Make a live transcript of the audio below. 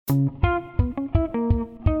Good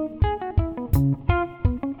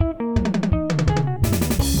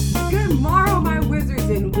morrow, my wizards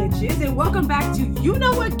and witches, and welcome back to You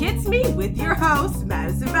Know What Gets Me with your hosts,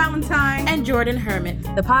 Madison Valentine and Jordan Herman.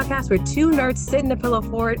 The podcast where two nerds sit in a pillow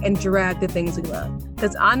fort and drag the things we love.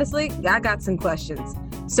 Because honestly, I got some questions.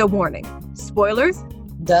 So warning, spoilers?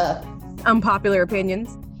 Duh. Unpopular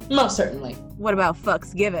opinions? Most certainly. What about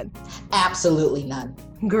fucks given? Absolutely none.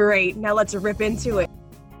 Great, now let's rip into it.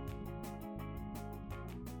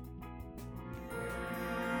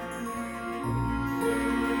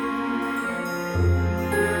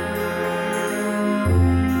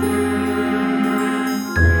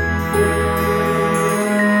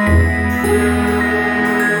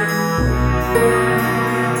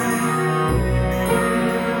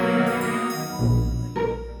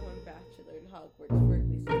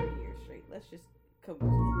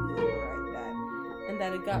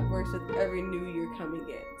 with every new year coming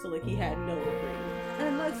in. So, like, he had no agreement.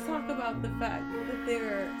 And let's talk about the fact that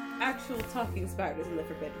there are actual talking spiders in the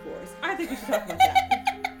Forbidden Forest. I think we should talk about that.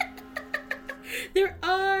 There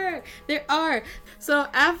are. So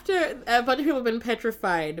after a bunch of people have been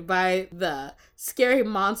petrified by the scary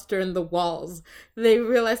monster in the walls, they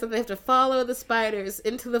realize that they have to follow the spiders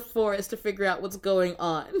into the forest to figure out what's going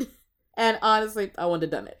on. And honestly, I wouldn't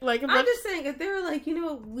have done it. Like, I'm just saying, if they were like, you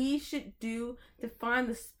know what we should do to find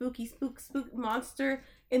the spook monster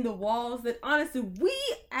in the walls, that honestly, we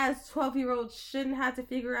as 12-year-olds shouldn't have to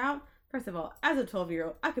figure out. First of all, as a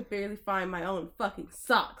 12-year-old, I could barely find my own fucking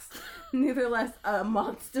socks. Neither less a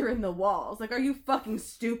monster in the walls. Like, are you fucking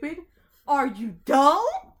stupid? Are you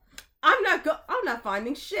dull? I'm not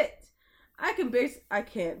finding shit. I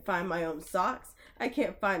can't find my own socks. I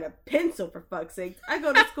can't find a pencil, for fuck's sake. I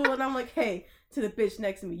go to school and I'm like, hey, to the bitch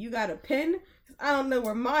next to me, you got a pen? 'Cause I don't know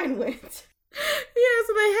where mine went. Yeah,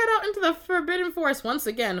 so they head out into the Forbidden Forest once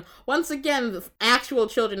again. Once again, the actual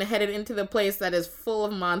children headed into the place that is full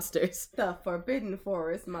of monsters. The Forbidden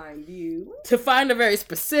Forest, mind you. To find a very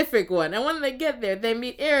specific one. And when they get there, they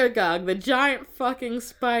meet Aragog, the giant fucking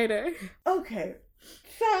spider. Okay,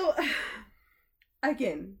 so,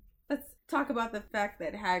 again, let's talk about the fact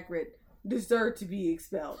that Hagrid deserved to be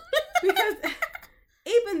expelled. Because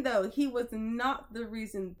even though he was not the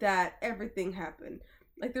reason that everything happened,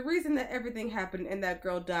 like, the reason that everything happened and that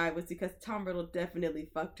girl died was because Tom Riddle definitely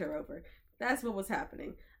fucked her over. That's what was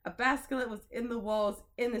happening. A basket was in the walls,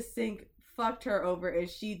 in the sink, fucked her over, and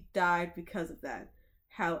she died because of that.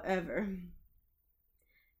 However,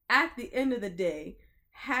 at the end of the day,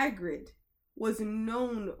 Hagrid was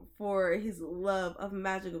known for his love of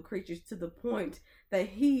magical creatures to the point that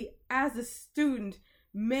he, as a student,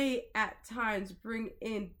 may at times bring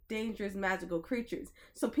in dangerous magical creatures.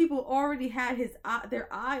 So people already had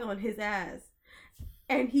their eye on his ass.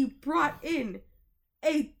 And he brought in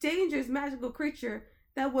a dangerous magical creature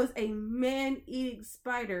that was a man-eating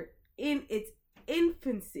spider in its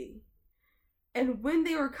infancy. And when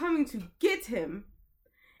they were coming to get him,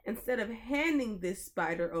 instead of handing this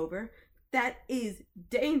spider over, that is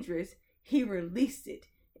dangerous, he released it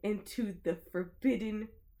into the Forbidden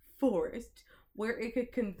Forest, where it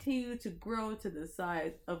could continue to grow to the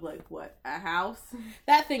size of, like, what, a house?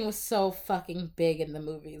 That thing was so fucking big in the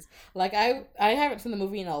movies. Like, I haven't seen the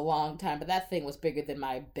movie in a long time, but that thing was bigger than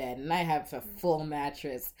my bed, and I have a full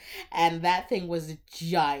mattress, and that thing was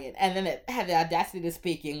giant, and then it had the audacity to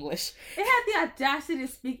speak English. It had the audacity to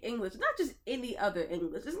speak English, not just any other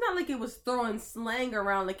English. It's not like it was throwing slang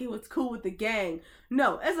around like it was cool with the gang.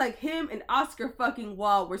 No, it's like him and Oscar fucking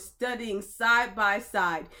Wilde were studying side by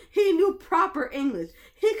side. He knew proper English.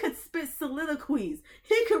 He could spit soliloquies.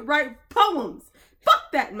 He could write poems.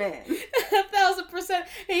 Fuck that man. 1,000%.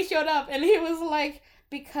 He showed up and he was like,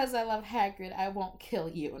 because I love Hagrid, I won't kill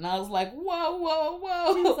you. And I was like, whoa, whoa,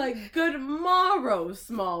 whoa. He was like, good morrow,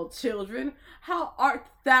 small children. How art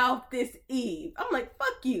thou this eve? I'm like,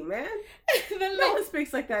 fuck you, man. No one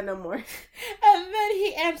speaks like that no more. And then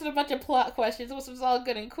he answered a bunch of plot questions, which was all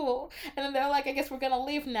good and cool. And then they were like, I guess we're going to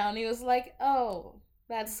leave now. And he was like, oh,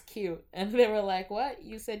 that's cute. And they were like, what?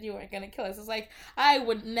 You said you weren't going to kill us. It's like, I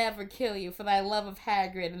would never kill you for thy love of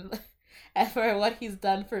Hagrid and for what he's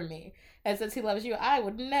done for me. And since he loves you, I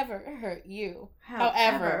would never hurt you.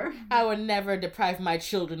 However, I would never deprive my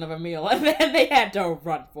children of a meal. And then they had to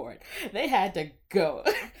run for it. They had to go.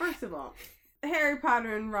 First of all, Harry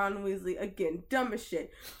Potter and Ron Weasley, again, dumb as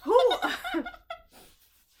shit. Who,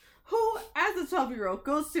 as a 12-year-old,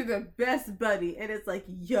 goes to their best buddy and it's like,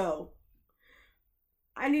 yo,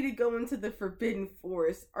 I need to go into the Forbidden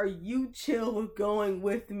Forest. Are you chill with going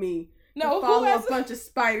with me? No, follow a bunch of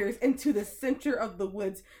spiders into the center of the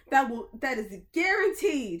woods that is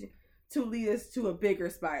guaranteed to lead us to a bigger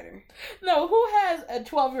spider. No, who has a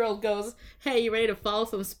 12-year-old goes, hey, you ready to follow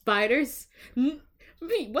some spiders? Me?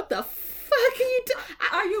 What the fuck are you doing?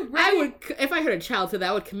 Are you ready? I would, if I heard a child say that,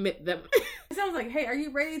 I would commit them. It sounds like, hey, are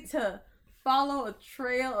you ready to follow a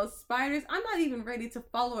trail of spiders? I'm not even ready to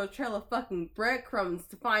follow a trail of fucking breadcrumbs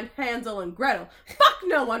to find Hansel and Gretel. Fuck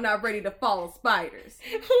no, I'm not ready to follow spiders.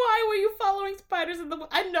 Why were you following spiders in the...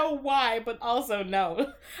 I know why, but also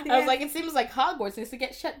no. I was like, it seems like Hogwarts needs to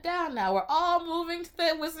get shut down now. We're all moving to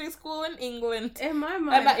the wizarding school in England. In my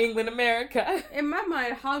mind... not England, America. In my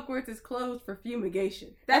mind, Hogwarts is closed for fumigation.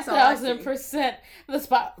 That's all I see. 1,000%.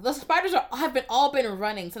 The spiders have all been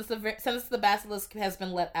running since the basilisk has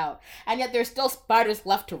been let out. And yet there's still spiders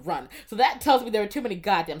left to run. So that tells me there were too many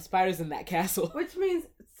goddamn spiders in that castle. Which means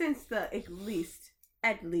since the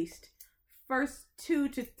at least first 2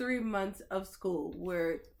 to 3 months of school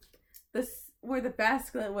where the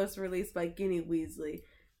basket was released by Ginny Weasley,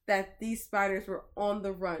 that these spiders were on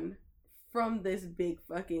the run from this big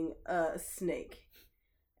fucking snake.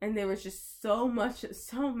 And there was just so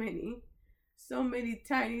many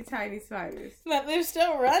tiny spiders. That they're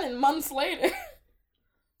still running months later.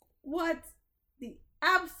 What the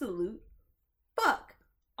absolute fuck?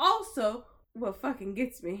 Also, what fucking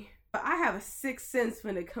gets me, I have a sixth sense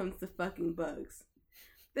when it comes to fucking bugs.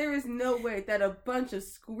 There is no way that a bunch of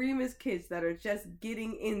squeamish kids that are just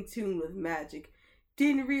getting in tune with magic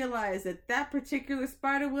didn't realize that that particular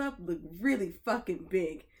spider web looked really fucking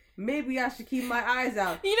big. Maybe I should keep my eyes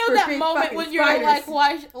out. You know that moment when you're spiders. like,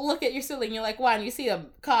 why look at your ceiling, you're like, why? And you see a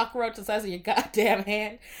cockroach the size of your goddamn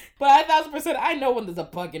hand. But 1,000%, I know when there's a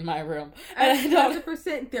bug in my room. And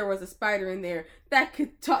 1,000% there was a spider in there that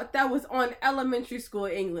could talk, that was on elementary school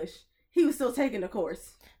English. He was still taking the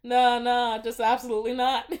course. No, just absolutely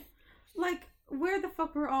not. Like, where the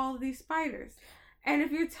fuck were all of these spiders? And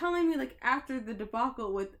if you're telling me, like, after the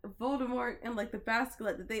debacle with Voldemort and, like, the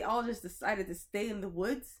Basilisk, that they all just decided to stay in the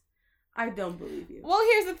woods, I don't believe you. Well,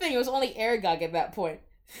 here's the thing. It was only Aragog at that point.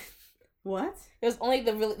 What? It was only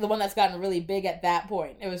the one that's gotten really big at that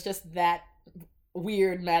point. It was just that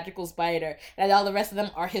weird magical spider. And all the rest of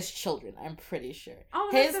them are his children, I'm pretty sure.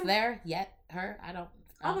 Her, I don't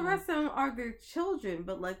all the rest of them are their children,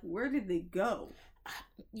 but, like, where did they go?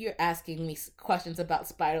 You're asking me questions about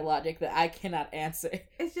spider logic that I cannot answer.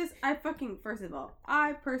 It's just, first of all,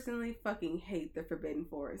 I personally fucking hate the Forbidden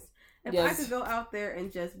Forest. If Yes. I could go out there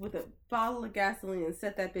and just, with a bottle of gasoline and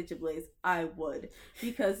set that bitch ablaze, I would.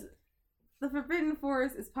 Because the Forbidden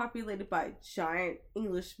Forest is populated by giant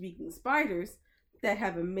English-speaking spiders that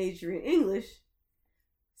have a major in English,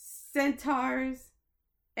 centaurs,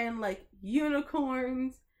 and, like,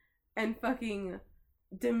 unicorns, and fucking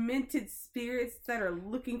demented spirits that are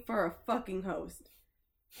looking for a fucking host.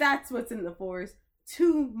 That's what's in the forest,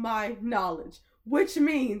 to my knowledge. Which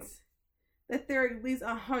means that there are at least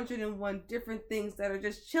 101 different things that are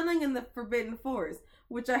just chilling in the Forbidden Forest,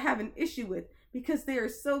 which I have an issue with because they are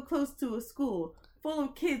so close to a school full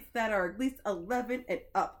of kids that are at least 11 and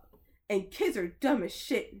up. And kids are dumb as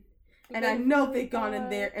shit. And I know they've gone in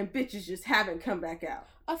there and bitches just haven't come back out.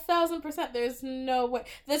 1,000%. There's no way.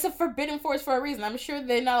 There's a Forbidden Forest for a reason. I'm sure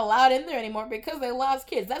they're not allowed in there anymore because they lost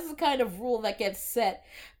kids. That's the kind of rule that gets set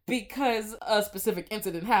because a specific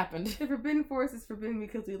incident happened. The Forbidden Forest is forbidden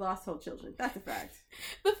because we lost whole children. That's a fact.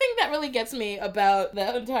 The thing that really gets me about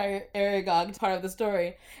the entire Aragog part of the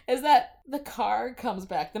story is that the car comes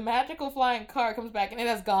back. The magical flying car comes back and it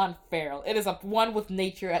has gone feral. It is one with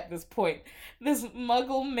nature at this point. This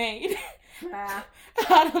muggle-made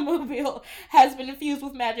automobile has been infused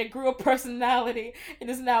with magic, grew a personality, and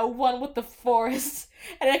is now one with the forest.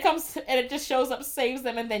 And it just shows up, saves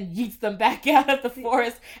them, and then yeets them back out of the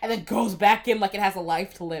forest, and then goes back in like it has a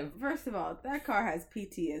life to live. First of all, that car has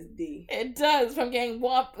PTSD. It does, from getting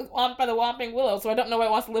whomped by the Whomping Willow, so I don't know why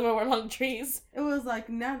it wants to live over among trees. It was like,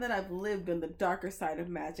 now that I've lived on the darker side of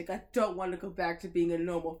magic, I don't want to go back to being a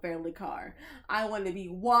normal family car. I want to be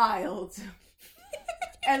wild.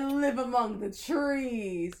 And live among the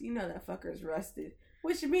trees. You know that fucker's rusted.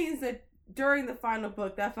 Which means that during the final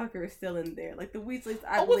book, that fucker is still in there. Like, the Weasleys,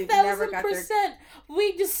 I believe, never got their... 1,000%.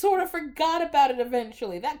 We just sort of forgot about it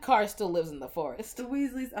eventually. That car still lives in the forest. The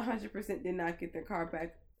Weasleys 100% did not get their car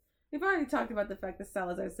back. We've already talked about the fact that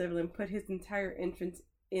Salazar Slytherin put his entire entrance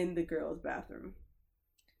in the girls' bathroom.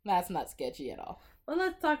 That's not sketchy at all. Well,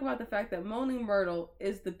 let's talk about the fact that Moaning Myrtle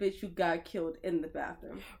is the bitch who got killed in the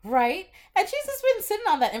bathroom. Right? And she's just been sitting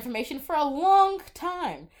on that information for a long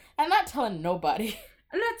time. And not telling nobody.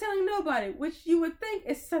 I'm not telling nobody, which you would think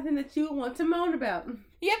is something that you would want to moan about.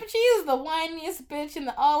 Yep, she is the whiniest bitch in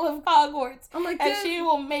all of Hogwarts. I'm like, and she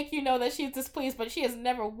will make you know that she's displeased, but she has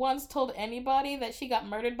never once told anybody that she got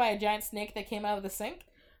murdered by a giant snake that came out of the sink.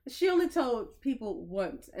 She only told people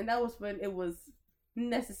once, and that was when it was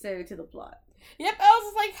necessary to the plot. Yep, I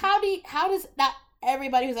was like, how does that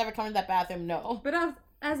everybody who's ever come to that bathroom know? But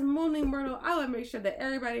as Moaning Myrtle, I would make sure that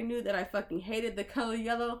everybody knew that I fucking hated the color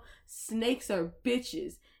yellow. Snakes are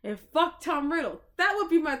bitches. And fuck Tom Riddle. That would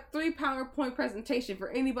be my 3 PowerPoint presentation for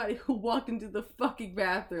anybody who walked into the fucking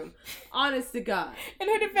bathroom. Honest to God. In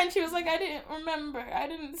her defense, she was like, I didn't remember. I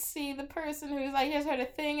didn't see the person who was like, I just heard a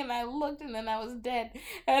thing and I looked and then I was dead.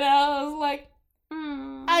 And I was like,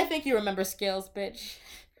 I think you remember Scales, bitch.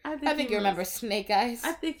 I think you remember Snake Eyes.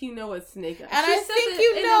 I think you know what Snake Eyes. And she I think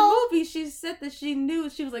you know. In the movie, she said that she knew.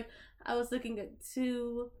 She was like, I was looking at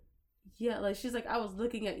 2... Yeah, like she's like, I was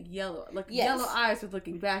looking at yellow. Like yellow eyes were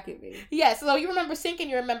looking back at me. Yeah, so you remember Sink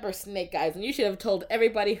and you remember Snake Eyes. And you should have told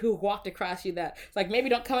everybody who walked across you that. It's like, maybe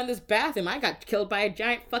don't come in this bathroom. I got killed by a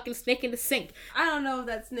giant fucking snake in the sink. I don't know if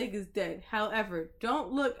that snake is dead. However,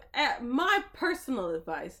 don't look at my personal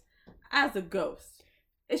advice as a ghost.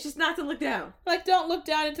 It's just not to look down. Like, don't look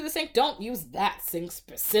down into the sink. Don't use that sink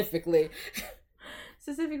specifically.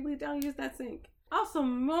 Specifically, don't use that sink. Also,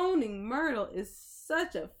 Moaning Myrtle is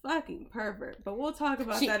such a fucking pervert, but we'll talk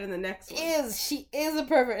about that in the next one. She is a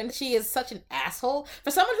pervert, and she is such an asshole.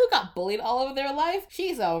 For someone who got bullied all over their life,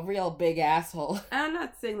 she's a real big asshole. And I'm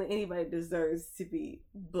not saying that anybody deserves to be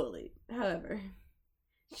bullied. However,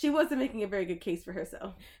 she wasn't making a very good case for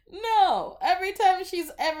herself. No. Every time she's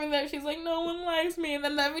ever there, she's like, no one likes me. And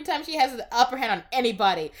then every time she has the upper hand on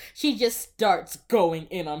anybody, she just starts going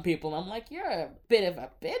in on people. And I'm like, you're a bit of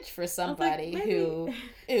a bitch for somebody who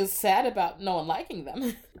is sad about no one liking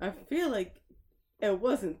them. I feel like it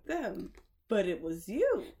wasn't them, but it was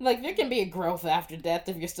you. Like, there can be a growth after death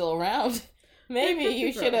if you're still around. Maybe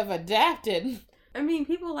you should have adapted. I mean,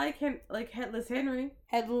 people like Headless Henry.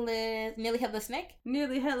 Nearly Headless Nick?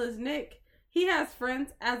 Nearly Headless Nick. He has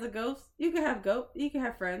friends as a ghost. You can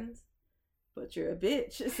have friends. But you're a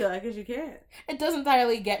bitch, so I guess you can't. It doesn't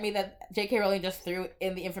entirely get me that J.K. Rowling just threw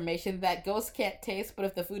in the information that ghosts can't taste, but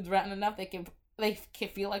if the food's rotten enough, they can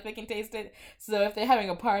feel like they can taste it. So if they're having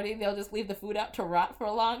a party, they'll just leave the food out to rot for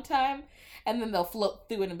a long time, and then they'll float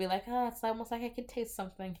through it and be like, oh, it's almost like I can taste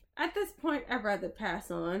something. At this point, I'd rather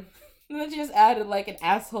pass on. And then she just added, like, an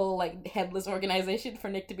asshole, like, headless organization for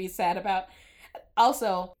Nick to be sad about.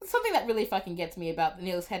 Also, something that really fucking gets me about the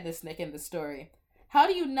Neil's Headless Nick in the story. How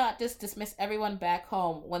do you not just dismiss everyone back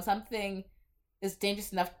home when something is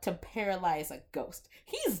dangerous enough to paralyze a ghost?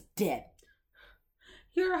 He's dead.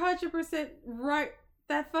 You're 100% right.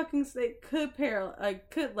 That fucking snake could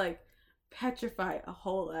petrify a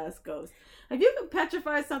whole ass ghost. If you can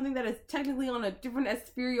petrify something that is technically on a different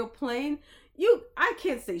ethereal plane, I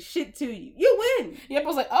can't say shit to you. You win. Yep, I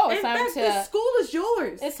was like, oh, it's time to... the school is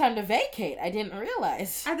yours. It's time to vacate. I didn't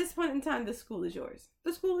realize. At this point in time, the school is yours.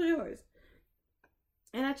 The school is yours.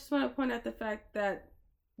 And I just want to point out the fact that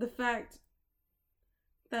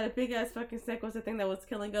a big ass fucking snake was the thing that was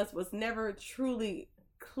killing us was never truly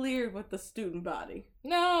cleared with the student body.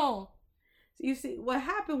 No. So you see, what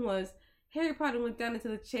happened was Harry Potter went down into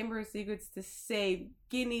the Chamber of Secrets to save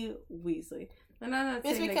Ginny Weasley. And I'm not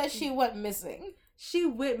saying it's because she went missing. She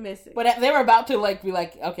went missing. But they were about to be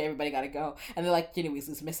like, okay, everybody gotta go. And they're like, Ginny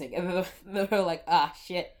Weasley's missing. And then they're like, ah,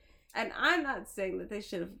 shit. And I'm not saying that they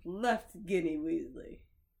should have left Ginny Weasley.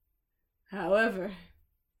 However,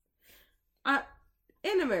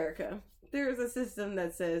 in America, there is a system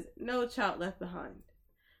that says no child left behind.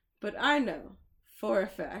 But I know for a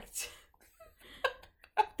fact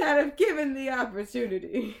that if given the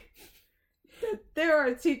opportunity, that there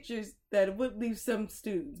are teachers that would leave some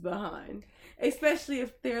students behind, especially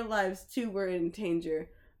if their lives too were in danger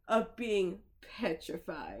of being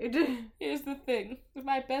petrified. Here's the thing.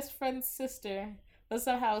 My best friend's sister was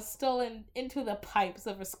somehow stolen into the pipes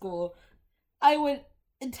of a school. I would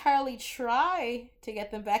entirely try to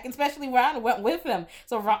get them back, especially Ron went with them.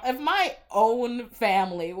 So if my own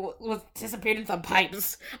family was disappeared into the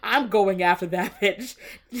pipes, I'm going after that bitch.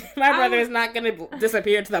 My brother is not going to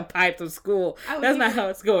disappear into the pipes of school. That's not how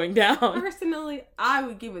it's going down. Personally, I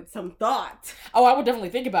would give it some thought. Oh, I would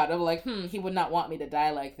definitely think about it. I'm like, he would not want me to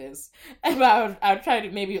die like this. And I would try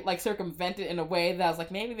to maybe like circumvent it in a way that I was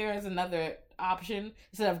like, maybe there is another option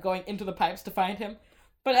instead of going into the pipes to find him.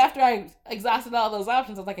 But after I exhausted all those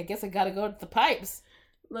options, I was like, I guess I gotta go to the pipes.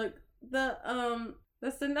 Look,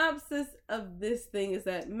 The synopsis of this thing is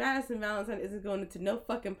that Madison Valentine isn't going into no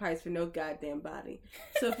fucking pipes for no goddamn body.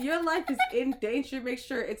 So if your life is in danger, make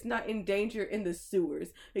sure it's not in danger in the sewers.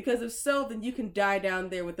 Because if so, then you can die down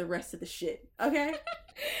there with the rest of the shit. Okay?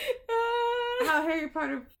 How Harry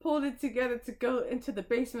Potter pulled it together to go into the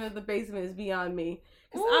basement of the basement is beyond me.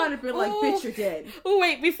 Because I would have been like, bitch, you're dead. Oh,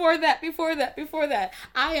 wait, before that.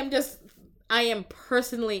 I am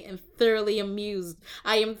personally and thoroughly amused.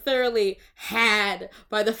 I am thoroughly had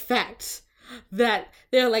by the fact that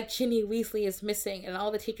they're like, Ginny Weasley is missing, and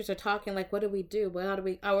all the teachers are talking like, what do we do?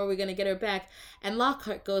 How are we gonna get her back? And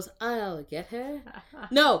Lockhart goes, I'll get her.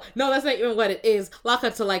 No, that's not even what it is.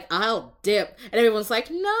 Lockhart's like, I'll dip. And everyone's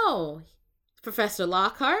like, no, Professor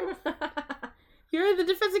Lockhart. You're the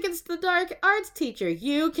Defense Against the Dark Arts teacher.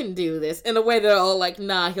 You can do this. In a way, they're all like,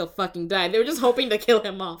 nah, he'll fucking die. They were just hoping to kill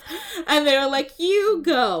him off. And they were like, you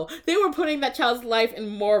go. They were putting that child's life in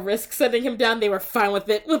more risk, sending him down. They were fine with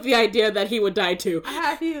it, with the idea that he would die too.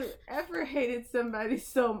 Have you ever hated somebody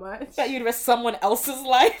so much that you'd risk someone else's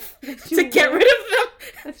life to get rid of them?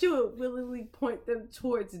 That you would willingly point them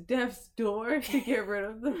towards death's door to get rid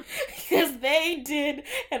of them? Because they did.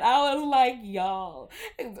 And I was like, y'all.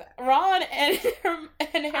 Ron and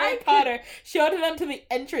Harry Potter showed them to the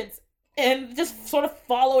entrance and just sort of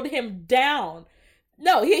followed him down.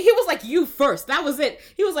 No, he was like, you first. That was it.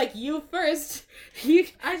 He was like, you first.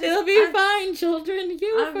 It'll be fine, children.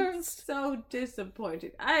 I'm first. So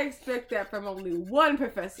disappointed. I expect that from only one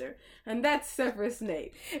professor, and that's Severus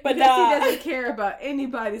Snape. But he doesn't care about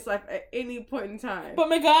anybody's life at any point in time. But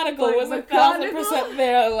McGonagall was 1,000%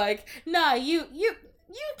 there. Like, nah, you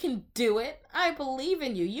can do it. I believe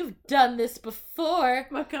in you. You've done this before.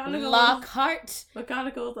 Lockhart.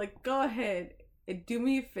 McGonagall's like, go ahead and do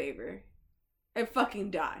me a favor and fucking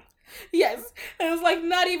die. Yes. And it was like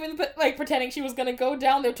not even like pretending she was gonna go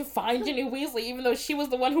down there to find Ginny Weasley, even though she was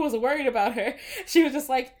the one who was worried about her. She was just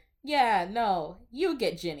like, yeah, no, you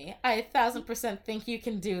get Ginny. I 1,000% think you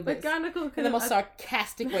can do this. McGonagall in the most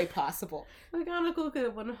sarcastic way possible. McGonagall could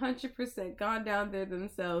have 100% gone down there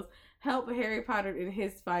themselves, helped Harry Potter in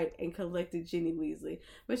his fight, and collected Ginny Weasley.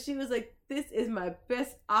 But she was like, this is my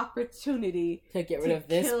best opportunity to get rid of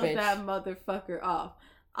this kill bitch. That motherfucker off.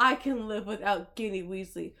 I can live without Ginny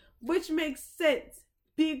Weasley. Which makes sense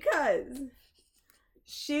because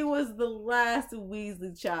she was the last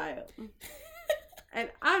Weasley child. And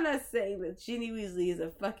I'm not saying that Ginny Weasley is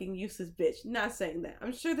a fucking useless bitch. Not saying that.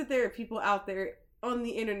 I'm sure that there are people out there on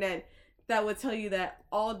the internet that would tell you that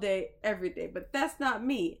all day, every day. But that's not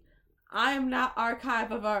me. I am not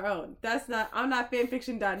Archive of Our Own. I'm not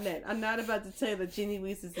fanfiction.net. I'm not about to tell you that Ginny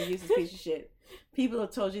Weasley is a useless piece of shit. People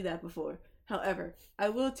have told you that before. However, I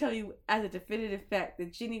will tell you as a definitive fact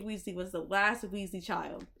that Ginny Weasley was the last Weasley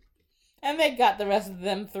child. And they got the rest of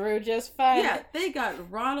them through just fine. Yeah, they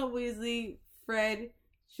got Ronald Weasley, Fred,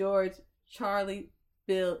 George, Charlie,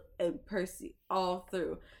 Bill, and Percy all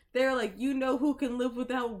through. They're like, you know who can live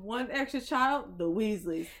without one extra child? The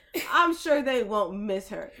Weasleys. I'm sure they won't miss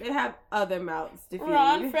her. They have other mouths to feed.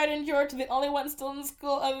 Ron, Fred, and George are the only ones still in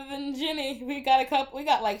school other than Ginny. We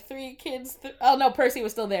got like 3 kids. Oh no, Percy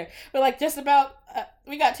was still there. We're like just about.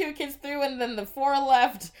 We got 2 kids through, and then the 4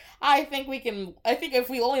 left. I think if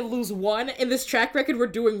we only lose 1 in this track record, we're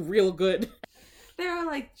doing real good. They're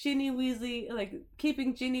like Ginny Weasley, like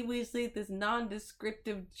keeping Ginny Weasley, this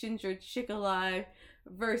nondescriptive ginger chick alive,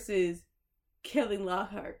 versus killing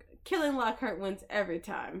Lockhart. Killing Lockhart wins every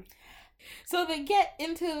time. So they get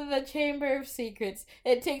into the Chamber of Secrets.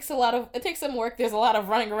 It takes some work. There's a lot of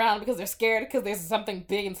running around because they're scared because there's something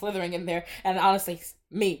big and slithering in there. And honestly,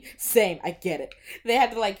 same. I get it. They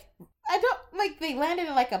had to they landed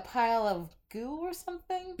in like a pile of goo or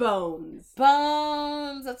something? Bones,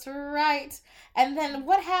 that's right. And then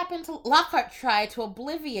what happened to Lockhart? Tried to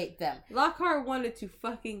obliviate them. Lockhart wanted to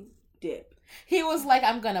fucking dip. He was like,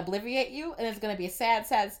 I'm gonna obliviate you, and it's gonna be a sad,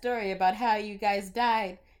 sad story about how you guys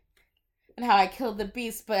died and how I killed the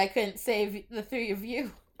beast, but I couldn't save the 3 of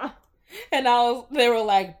you. And they were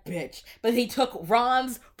like, bitch. But he took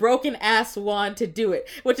Ron's broken ass wand to do it,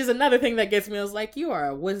 which is another thing that gets me. I was like, you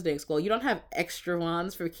are a wizarding school. You don't have extra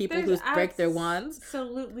wands for people who break their wands.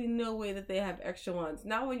 Absolutely no way that they have extra wands.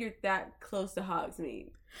 Not when you're that close to Hogsmeade.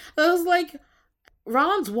 I was like,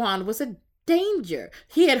 Ron's wand was a danger.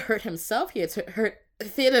 He had hurt himself. He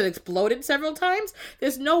had exploded several times.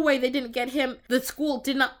 There's no way they didn't get him. The school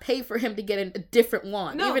did not pay for him to get a different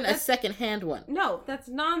wand, even a second-hand one. No, that's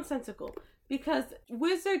nonsensical. Because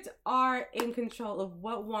wizards are in control of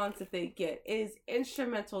what wands that they get. It is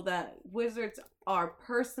instrumental that wizards are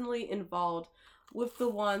personally involved with the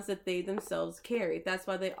wands that they themselves carry. That's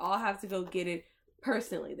why they all have to go get it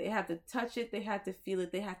personally. They have to touch it, they have to feel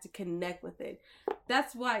it, they have to connect with it.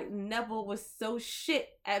 That's why Neville was so shit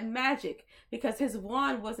at magic, because his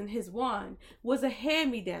wand wasn't his wand, it was a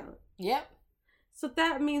hand-me-down. Yep. So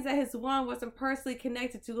that means that his wand wasn't personally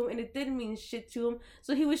connected to him, and it didn't mean shit to him.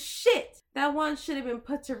 So he was shit. That wand should have been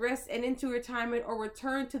put to rest and into retirement, or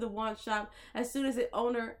returned to the wand shop as soon as its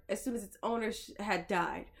owner had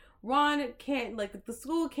died. Ron can't, like, the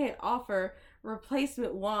school can't offer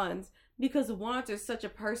replacement wands because wands are such a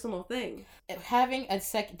personal thing. Having a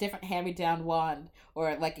different hand-me-down wand,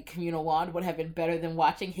 or like a communal wand, would have been better than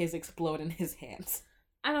watching his explode in his hands.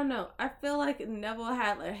 I don't know. I feel like Neville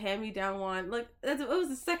had a hand-me-down wand. Like, it was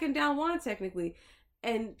the second down wand, technically.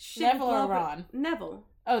 And shit Neville would blow or up Ron? Neville.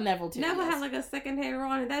 Oh, Neville too. Neville yes. had like a second-hand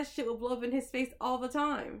wand, and that shit would blow up in his face all the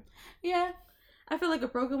time. Yeah. I feel like a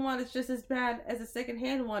broken wand is just as bad as a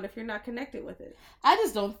second-hand wand if you're not connected with it. I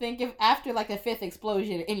just don't think if after like a fifth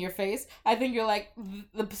explosion in your face, I think you're like,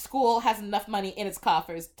 the school has enough money in its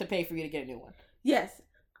coffers to pay for you to get a new one. Yes,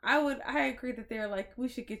 I agree that they're like, we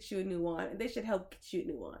should get you a new wand, and they should help get you a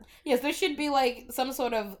new wand. Yes, there should be like some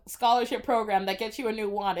sort of scholarship program that gets you a new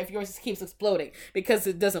wand if yours keeps exploding because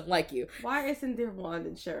it doesn't like you. Why isn't there wand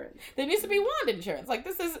insurance? There needs to be wand insurance. Like,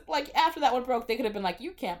 this is like, after that one broke, they could have been like, you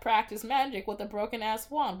can't practice magic with a broken ass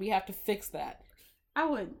wand. We have to fix that. I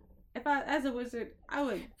would. If I, as a wizard, I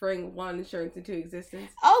would bring wand insurance into existence.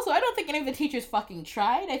 Also, I don't think any of the teachers fucking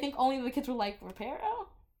tried. I think only the kids were like, Reparo?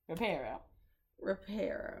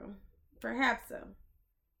 Perhaps so.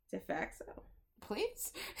 De facto.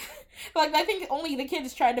 Please? Like, I think only the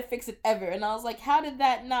kids tried to fix it ever, and I was like, how did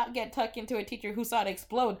that not get tucked into a teacher who saw it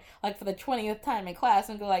explode, like, for the 20th time in class,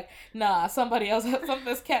 and go like, nah, somebody else,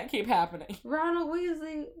 this can't keep happening. Ronald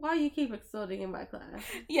Weasley, why you keep exploding in my class?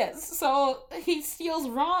 Yes, so he steals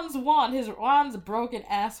Ron's wand, Ron's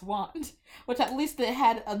broken-ass wand, which at least it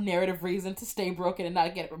had a narrative reason to stay broken and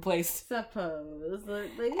not get replaced. Supposedly.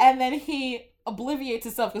 And then he obliviates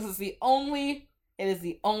himself because it is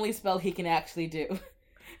the only spell he can actually do.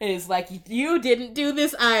 It is like, you didn't do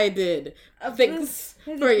this, I did. Thanks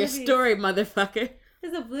for your story, motherfucker.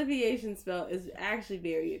 His obliviation spell is actually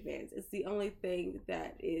very advanced. It's the only thing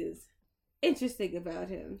that is interesting about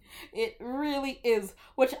him. It really is,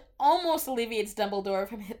 which almost alleviates Dumbledore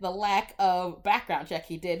from the lack of background check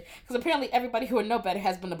he did, because apparently everybody who would know better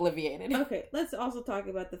has been obliviated. Okay, let's also talk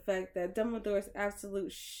about the fact that Dumbledore's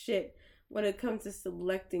absolute shit when it comes to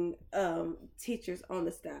selecting teachers on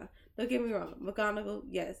the staff. Don't get me wrong. McGonagall,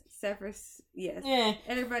 yes. Severus, yes. Yeah.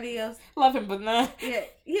 Everybody else. Love him, but nah. Yeah.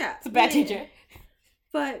 It's a bad teacher.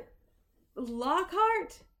 But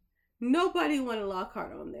Lockhart, nobody wanted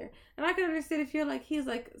Lockhart on there. And I can understand if you're like, he's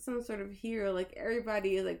like some sort of hero, like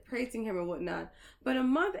everybody is like praising him and whatnot. But a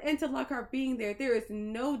month into Lockhart being there, there is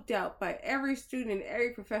no doubt by every student and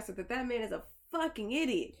every professor that man is a fucking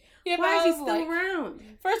idiot. Yeah, why is he still around?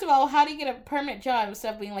 First of all, how do you get a permanent job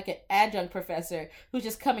instead of being like an adjunct professor who's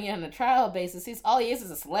just coming in on a trial basis? All he is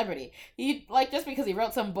a celebrity. Just because he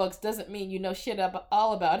wrote some books doesn't mean you know shit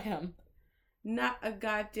all about him. Not a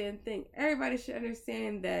goddamn thing. Everybody should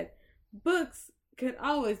understand that books can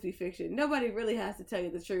always be fiction. Nobody really has to tell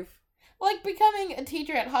you the truth. Like, becoming a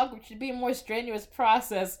teacher at Hogwarts should be a more strenuous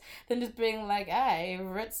process than just being like, I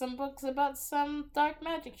read some books about some dark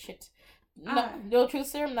magic shit. No truth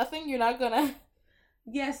serum, nothing? You're not gonna...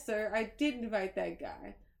 Yes, sir, I did invite that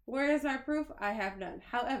guy. Where is my proof? I have none.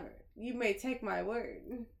 However, you may take my word.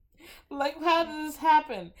 Like, how did this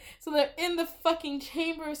happen? So they're in the fucking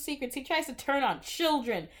Chamber of Secrets. He tries to turn on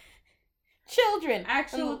children.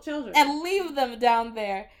 Actual children. And leave them down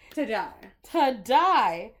there. To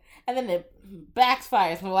die. And then it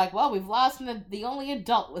backfires. And we're like, well, we've lost the only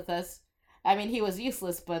adult with us. I mean, he was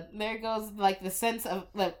useless, but there goes, like,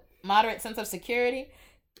 the moderate sense of security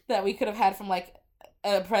that we could have had from, like,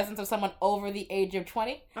 a presence of someone over the age of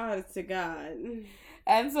 20. Honest to God.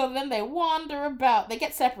 And so then they wander about. They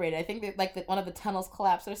get separated. I think that, one of the tunnels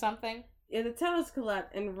collapsed or something. Yeah, the tunnels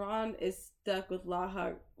collapse, and Ron is stuck with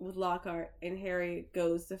Lockhart, and Harry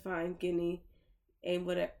goes to find Ginny and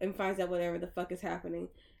finds out whatever the fuck is happening.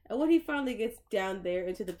 And when he finally gets down there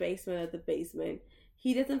into the basement of the basement,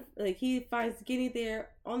 he finds Ginny there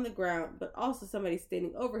on the ground, but also somebody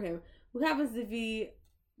standing over him, who happens to be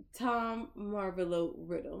Tom Marvolo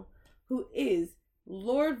Riddle, who is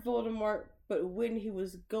Lord Voldemort, but when he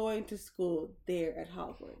was going to school there at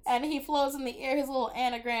Hogwarts. And he flows in the air his little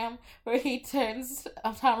anagram where he turns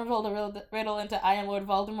Tom Marvolo Riddle into I am Lord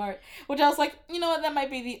Voldemort, which I was like, you know what, that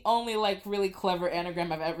might be the only, really clever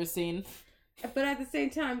anagram I've ever seen. But at the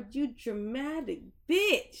same time, you dramatic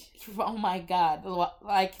bitch. Oh my god.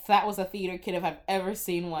 Like, that was a theater kid if I've ever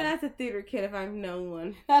seen one. That's a theater kid if I've known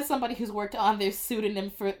one. That's somebody who's worked on their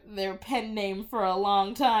pseudonym for their pen name for a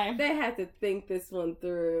long time. They had to think this one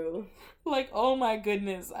through. Like, oh my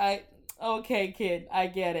goodness. Okay, kid, I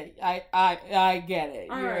get it. I get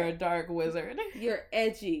it. All You're right. a dark wizard. You're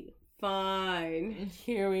edgy. Fine.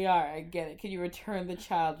 Here we are. I get it. Can you return the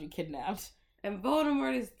child you kidnapped? And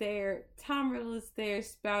Voldemort is there. Tom Riddle is there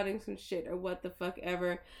spouting some shit or what the fuck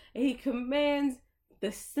ever. And he commands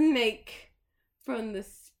the snake from the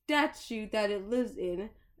statue that it lives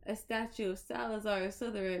in, a statue of Salazar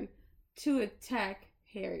Slytherin, to attack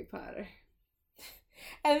Harry Potter.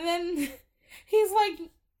 And then he's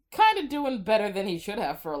like kind of doing better than he should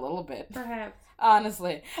have for a little bit. Perhaps.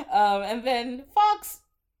 Honestly. And then Fox,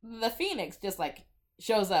 the Phoenix, just like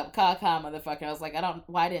shows up, caw motherfucker. I was like,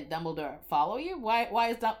 why didn't Dumbledore follow you? Why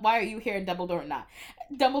are you here and Dumbledore not?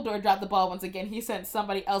 Dumbledore dropped the ball once again. He sent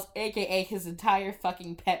somebody else, aka his entire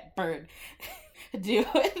fucking pet bird, do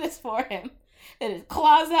this for him. It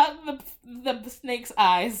claws out the snake's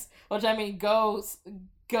eyes, which I mean, go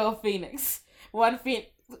Phoenix. One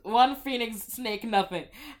Phoenix snake, nothing.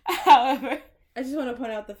 However, I just want to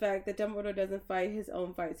point out the fact that Dumbledore doesn't fight his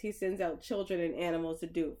own fights. He sends out children and animals to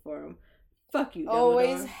do it for him. Fuck you, Dumbledore.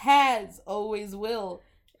 always has, always will.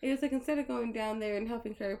 It was like, instead of going down there and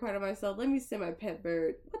helping Harry Potter myself, let me send my pet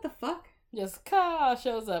bird. What the fuck? Just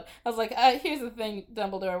shows up. I was like, here's the thing,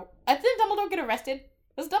 Dumbledore. Didn't Dumbledore get arrested?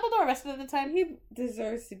 Was Dumbledore arrested at the time? He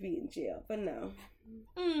deserves to be in jail, but no.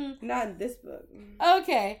 Not in this book.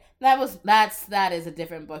 Okay. That is a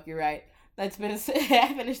different book, you're right. I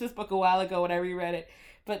finished this book a while ago when I reread it.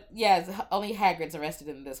 But yeah, only Hagrid's arrested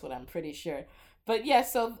in this one, I'm pretty sure. But yeah,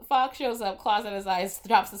 so Fox shows up, claws at his eyes,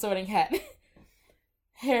 drops the sorting hat.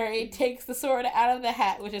 Harry takes the sword out of the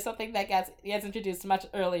hat, which is something that gets introduced much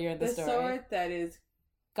earlier in the story. The sword that is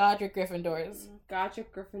Godric Gryffindor's.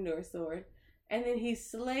 Godric Gryffindor sword. And then he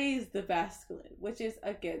slays the Basculin, which is,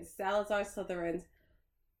 again, Salazar Slytherin's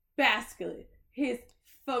Basculin. His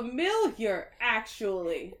familiar,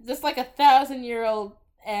 actually. Just like 1,000-year-old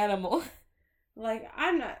animal. Like,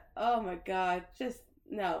 I'm not, oh my god, just,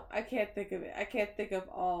 no, I can't think of it. I can't think of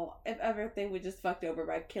if everything was just fucked over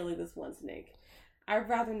by killing this one snake. I'd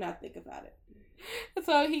rather not think about it.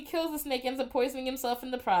 So he kills the snake, ends up poisoning himself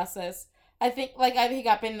in the process. I think either he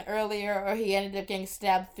got bitten earlier or he ended up getting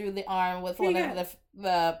stabbed through the arm with one of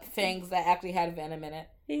the fangs that actually had venom in it.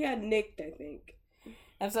 He got nicked, I think.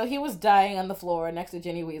 And so he was dying on the floor next to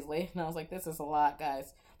Ginny Weasley. And I was like, this is a lot,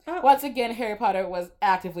 guys. Oh. Once again, Harry Potter was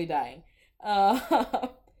actively dying.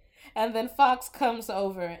 And then Fox comes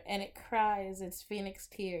over and it cries its Phoenix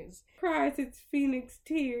tears. Cries its Phoenix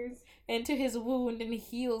tears. Into his wound and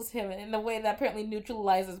heals him in a way that apparently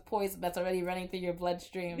neutralizes poison that's already running through your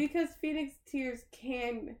bloodstream. Because Phoenix tears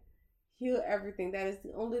can heal everything. That is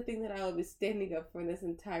the only thing that I will be standing up for in this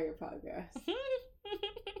entire podcast.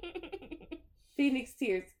 Phoenix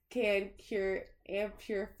tears can cure and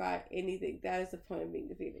purify anything. That is the point of being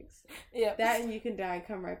the Phoenix. Yep. That and you can die and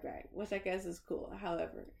come right back, which I guess is cool.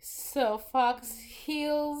 However, so Fox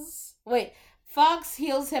heals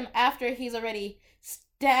him after he's already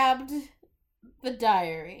stabbed the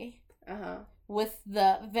diary with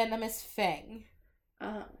the venomous fang.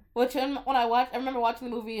 Which when I remember watching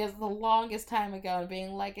the movie as the longest time ago and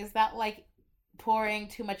being like, is that like pouring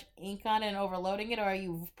too much ink on it and overloading it, or are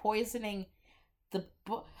you poisoning the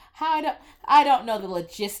I don't know the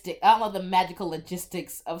logistic. I don't know the magical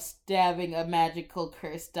logistics of stabbing a magical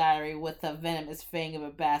cursed diary with a venomous fang of a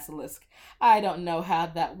basilisk. I don't know how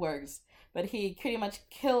that works. But he pretty much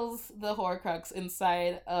kills the Horcrux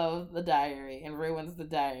inside of the diary and ruins the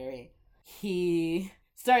diary. He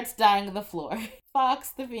starts dying on the floor. Fox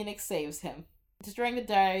the Phoenix saves him. Destroying the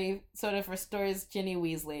diary sort of restores Ginny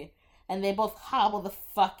Weasley. And they both hobble the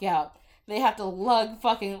fuck out. They have to lug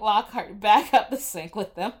fucking Lockhart back up the sink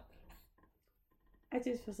with them. I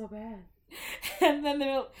just feel so bad. And then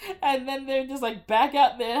they're just like back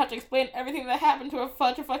out there and have to explain everything that happened to a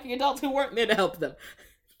bunch of fucking adults who weren't there to help them.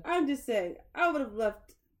 I'm just saying, I would have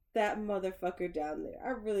left that motherfucker down there. I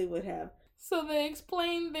really would have. So they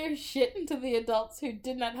explained their shit to the adults who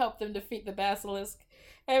did not help them defeat the basilisk.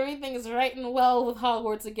 Everything is right and well with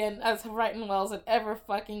Hogwarts again, as right and well as it ever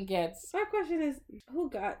fucking gets. My question is, who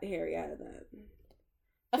got Harry out of that?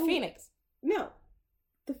 A Phoenix. No.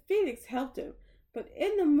 The Phoenix helped him. But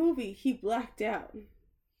in the movie, he blacked out.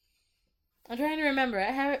 I'm trying to remember.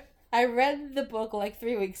 I read the book like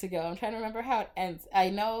 3 weeks ago. I'm trying to remember how it ends. I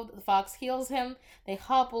know the fox heals him. They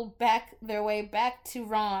hobble back their way back to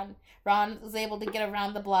Ron. Ron is able to get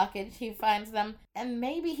around the blockage. He finds them, and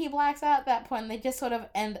maybe he blacks out at that point. And they just sort of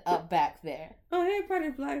end up back there. Oh, Harry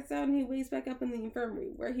Potter blacks out and he wakes back up in the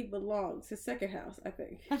infirmary where he belongs. His second house, I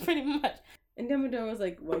think. Pretty much. And Dumbledore was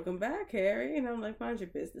like, "Welcome back, Harry." And I'm like, "Mind your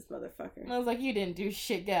business, motherfucker." I was like, you didn't do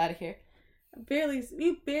shit. Get out of here.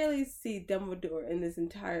 You barely see Dumbledore in this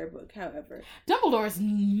entire book, however. Dumbledore is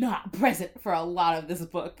not present for a lot of this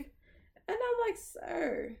book. And I'm like,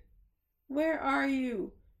 "Sir, where are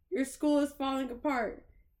you? Your school is falling apart.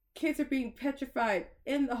 Kids are being petrified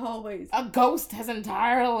in the hallways. A ghost has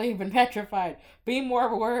entirely been petrified. Be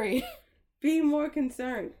more worried." Be more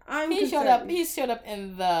concerned. I'm He concerned. showed up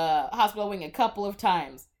in the hospital wing a couple of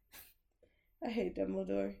times. I hate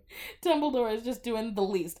Dumbledore. Dumbledore is just doing the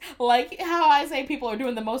least. Like how I say people are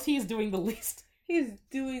doing the most, he's doing the least. He's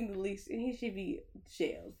doing the least, and he should be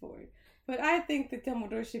jailed for it. But I think that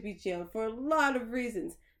Dumbledore should be jailed for a lot of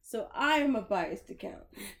reasons. So I am a biased account.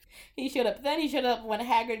 He showed up when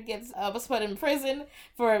Hagrid gets put in prison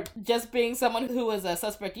for just being someone who was a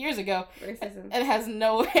suspect years ago. Racism. And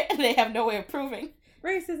they have no way of proving.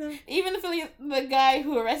 Racism. Even the guy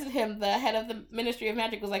who arrested him, the head of the Ministry of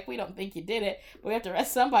Magic, was like, "We don't think you did it, but we have to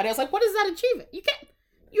arrest somebody." I was like, what is that achievement? You can't.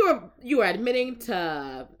 You are admitting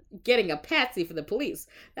to getting a patsy for the police.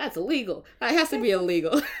 That's illegal. That has to be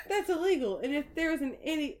illegal. That's illegal. And if there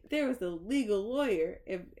was a legal lawyer,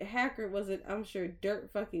 if Hagrid wasn't, I'm sure, dirt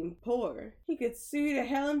fucking poor, he could sue to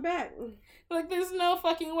hell and back. Like, there's no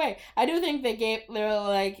fucking way. I do think they were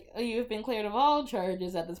like, "You've been cleared of all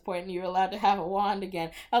charges at this point, and you're allowed to have a wand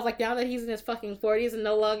again." I was like, now that he's in his fucking 40s and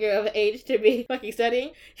no longer of age to be fucking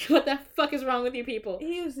studying, what the fuck is wrong with you people?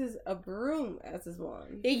 He uses a broom as his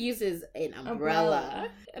wand. He uses an umbrella.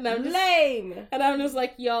 And I'm just, lame. And I'm just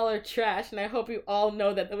like, y'all are trash, and I hope you all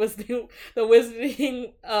know that the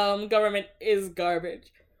wizarding government is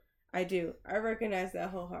garbage. I do. I recognize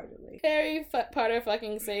that wholeheartedly. Harry Potter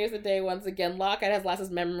fucking saves the day once again. Lockhart has lost his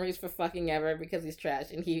memories for fucking ever because he's trash,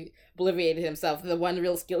 and he obliviated himself. The one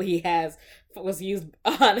real skill he has was used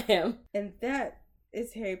on him. And that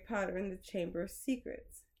is Harry Potter and the Chamber of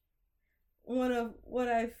Secrets. One of what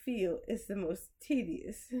I feel is the most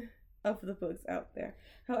tedious of the books out there.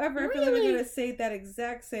 However, I feel like we're going to say that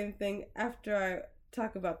exact same thing after I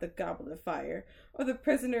talk about the Goblet of Fire or the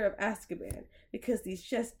Prisoner of Azkaban, because these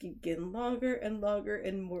just keep getting longer and longer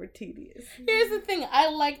and more tedious. Here's the thing, I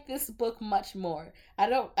like this book much more.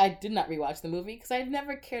 I did not rewatch the movie because I've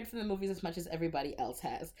never cared for the movies as much as everybody else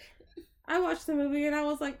has. I watched the movie and I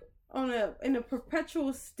was like in a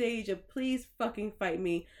perpetual stage of please fucking fight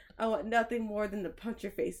me. I want nothing more than to punch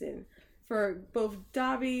your face in. For both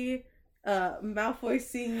Dobby, Malfoy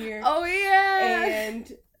Sr. Oh yeah!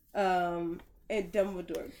 And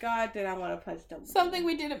Dumbledore. God, did I want to punch Dumbledore. Something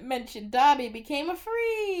we didn't mention, Dobby became a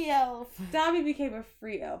free elf. Dobby became a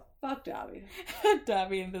free elf. Fuck Dobby.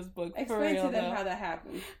 Dobby in this book. Explain to them how that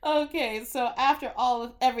happened. Okay, so after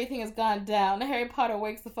everything has gone down, Harry Potter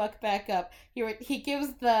wakes the fuck back up. He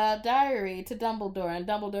gives the diary to Dumbledore, and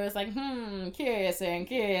Dumbledore is like, curious.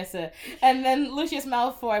 And then Lucius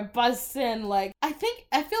Malfoy busts in like, I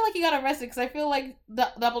feel like he got arrested, because I feel like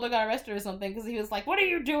Dumbledore got arrested or something, because he was like, "What are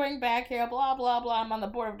you doing back here? Blah, blah, blah. I'm on the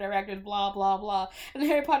board of directors, blah, blah, blah." And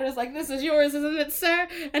Harry Potter is like, "This is yours, isn't it, sir?"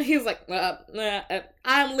 And he's like,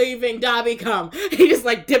 "I'm leaving, Dobby, come." He just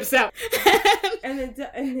like dips out. and then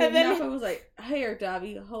Malfoy was like, "Here,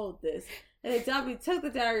 Dobby, hold this." And then Dobby took the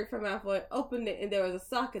diary from Malfoy, opened it, and there was a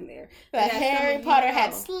sock in there. That Harry Potter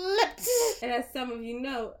had slipped. And as some of you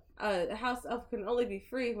know, a house elf can only be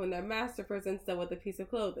free when their master presents them with a piece of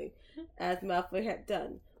clothing, as Malfoy had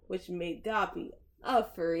done, which made Dobby a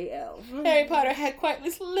furry elf. Harry Potter had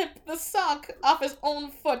quietly slipped the sock off his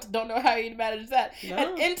own foot. Don't know how he'd managed that. No.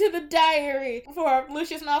 And into the diary for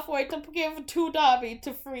Lucius Malfoy to give to Dobby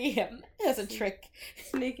to free him. As a trick.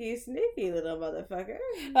 Sneaky little motherfucker.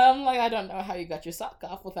 Like, I don't know how you got your sock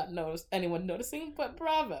off without anyone noticing, but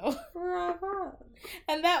bravo. Bravo.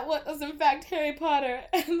 And that was, in fact, Harry Potter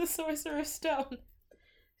and the Sorcerer's Stone.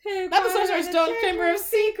 Not the Sorcerer's Stone, Chamber of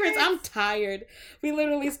Secrets. I'm tired. We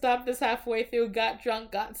literally stopped this halfway through, got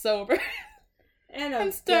drunk, got sober,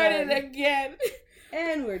 and started again.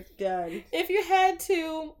 And we're done. If you had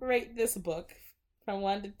to rate this book from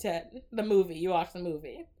 1 to 10, the movie, you watched the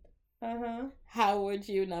movie. How would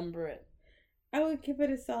you number it? I would give it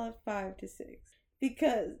a solid 5 to 6.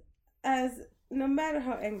 Because no matter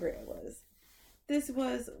how angry I was, this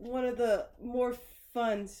was one of the more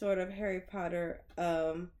fun sort of Harry Potter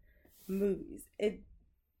movies. It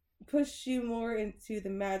push you more into the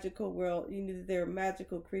magical world. You knew that there were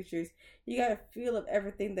magical creatures. You got a feel of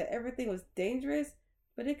everything, that everything was dangerous,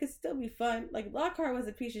 but it could still be fun. Like, Lockhart was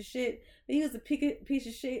a piece of shit, but he was a piece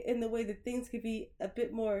of shit in the way that things could be a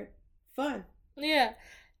bit more fun. Yeah.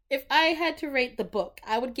 If I had to rate the book,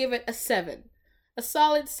 I would give it a 7. A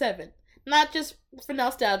solid 7. Not just for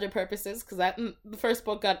nostalgia purposes, because the first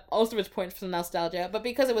book got most of its points for nostalgia, but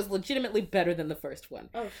because it was legitimately better than the first one.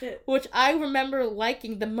 Oh, shit. Which I remember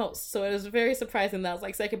liking the most, so it was very surprising that I was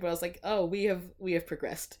like, second book, I was like, oh, we have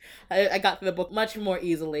progressed. I got through the book much more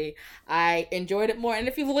easily. I enjoyed it more, and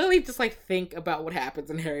if you literally just, like, think about what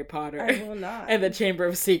happens in Harry Potter... I will not. and the Chamber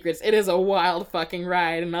of Secrets, it is a wild fucking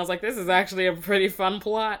ride, and I was like, this is actually a pretty fun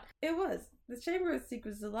plot. It was. The Chamber of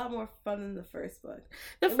Secrets is a lot more fun than the first book.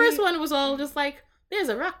 The first one was all just like, there's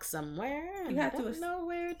a rock somewhere, and you have I don't know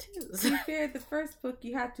where it is. To be fair, the first book,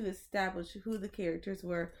 you have to establish who the characters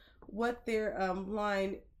were, what their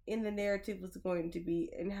line in the narrative was going to be,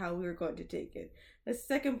 and how we were going to take it. The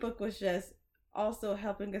second book was just also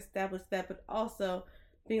helping establish that, but also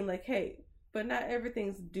being like, hey, but not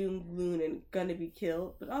everything's doom, gloom, and gonna be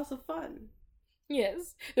killed, but also fun.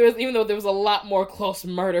 Yes. Even though there was a lot more close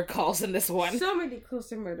murder calls in this one. So many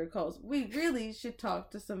closer murder calls. We really should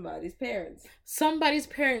talk to somebody's parents. Somebody's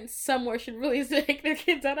parents somewhere should really take their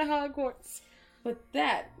kids out of Hogwarts. But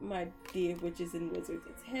that, my dear witches and wizards,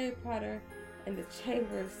 is Harry Potter and the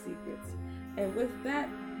Chamber of Secrets. And with that,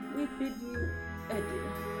 we bid you adieu.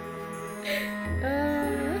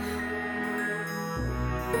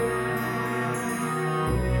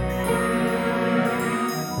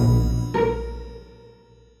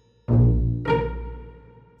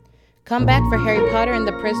 Come back for Harry Potter and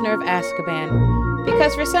the Prisoner of Azkaban,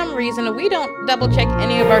 because for some reason we don't double check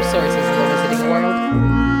any of our sources in the Wizarding world.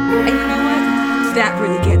 And you know what? That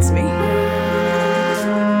really gets me.